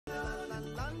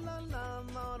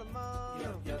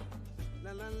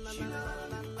She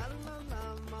loves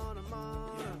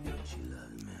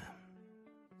me.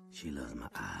 She loves my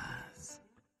eyes.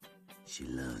 She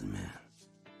loves me.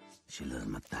 She loves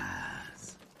my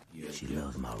thighs. She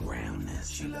loves my roundness.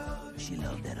 She loves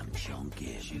that I'm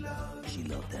chunky. She loves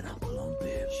that I'm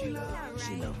plumpy. She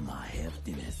loves my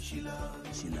heftiness. She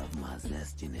loves my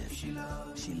zestiness.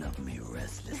 She loves me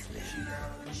restlessly.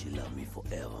 She loves me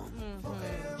forever.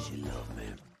 She loves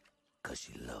me 'cause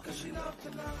she loves me.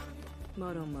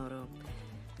 Moto,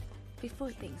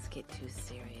 before things get too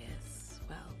serious,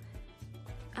 well,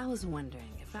 I was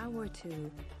wondering if I were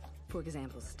to, for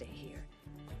example, stay here,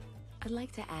 I'd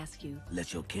like to ask you...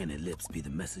 Let your candid lips be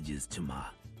the messages to my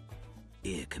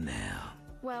ear canal.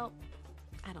 Well,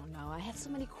 I don't know. I have so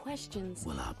many questions.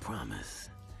 Well, I promise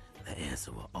the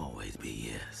answer will always be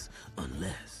yes,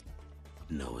 unless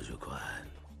no is required.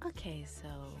 Okay, so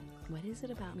what is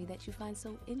it about me that you find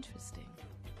so interesting?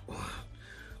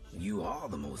 You are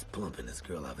the most plumpest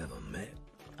girl I've ever met.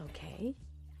 Okay.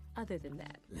 Other than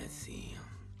that. Let's see.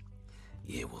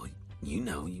 Yeah, well, you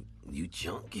know, you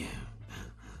chunky.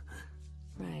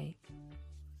 Right.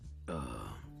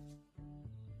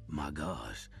 My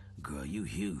gosh, girl, you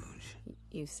huge.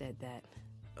 You said that.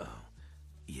 Oh,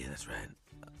 yeah, that's right.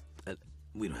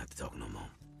 We don't have to talk no more.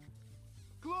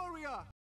 Gloria!